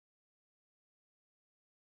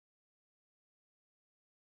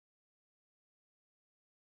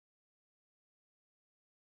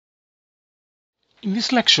In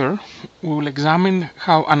this lecture, we will examine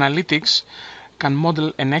how analytics can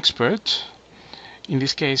model an expert, in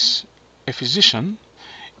this case a physician,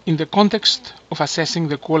 in the context of assessing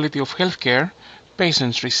the quality of healthcare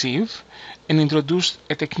patients receive, and introduce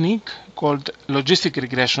a technique called logistic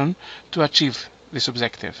regression to achieve this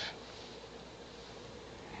objective.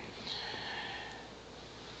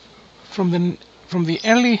 From the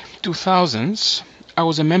early 2000s, I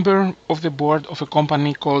was a member of the board of a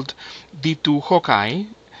company called D2 Hawkeye,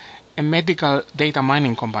 a medical data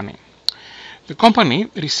mining company. The company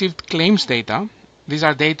received claims data. These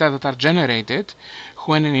are data that are generated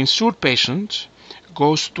when an insured patient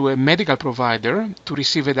goes to a medical provider to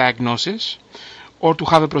receive a diagnosis, or to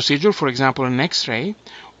have a procedure, for example an X-ray,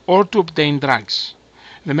 or to obtain drugs.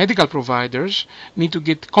 The medical providers need to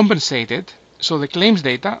get compensated, so the claims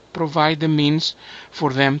data provide the means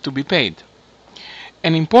for them to be paid.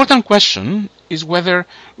 An important question is whether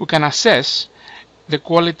we can assess the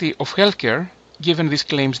quality of healthcare given this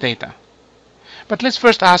claims data. But let's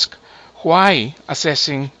first ask why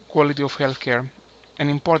assessing quality of healthcare an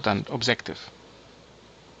important objective.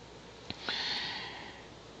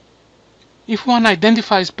 If one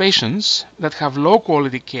identifies patients that have low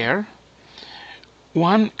quality care,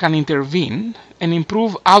 one can intervene and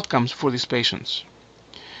improve outcomes for these patients.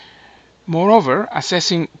 Moreover,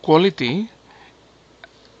 assessing quality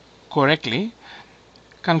correctly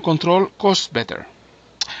can control costs better.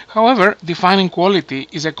 However, defining quality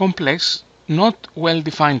is a complex, not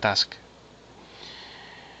well-defined task.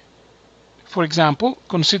 For example,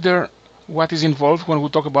 consider what is involved when we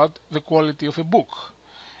talk about the quality of a book.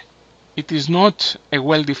 It is not a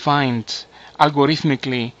well-defined,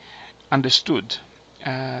 algorithmically understood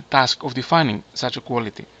task of defining such a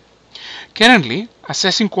quality. Currently,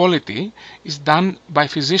 assessing quality is done by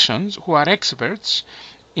physicians who are experts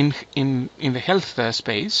in the health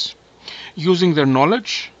space, using their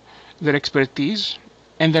knowledge, their expertise,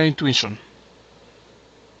 and their intuition.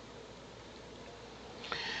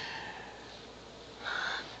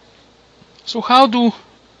 So how do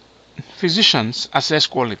physicians assess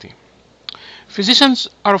quality? Physicians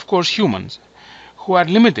are of course humans who are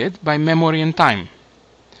limited by memory and time.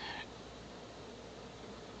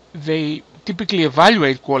 They typically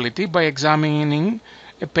evaluate quality by examining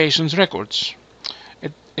a patient's records,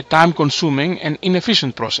 a time-consuming and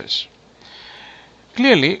inefficient process.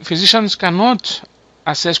 Clearly, physicians cannot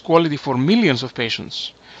assess quality for millions of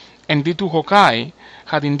patients, and D2 Hawkeye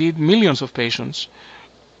had indeed millions of patients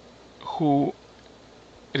who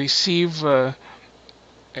receive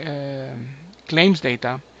claims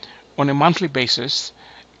data on a monthly basis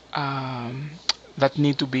that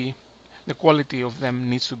need to be, the quality of them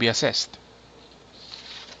needs to be assessed.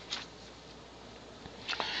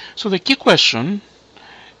 So the key question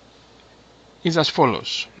is as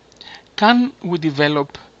follows: can we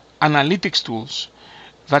develop analytics tools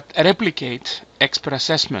that replicate expert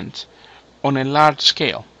assessment on a large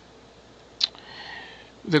scale?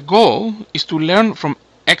 The goal is to learn from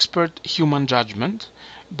expert human judgment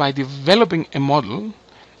by developing a model,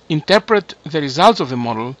 interpret the results of the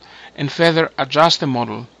model, and further adjust the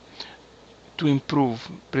model to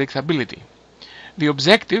improve predictability. The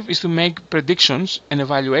objective is to make predictions and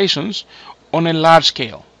evaluations on a large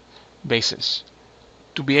scale basis,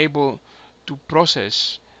 to be able to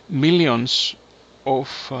process millions of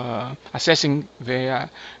assessing the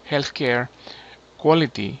healthcare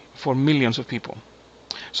quality for millions of people.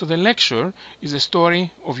 So the lecture is a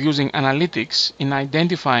story of using analytics in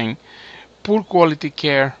identifying poor quality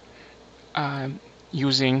care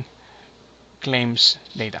using claims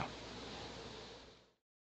data.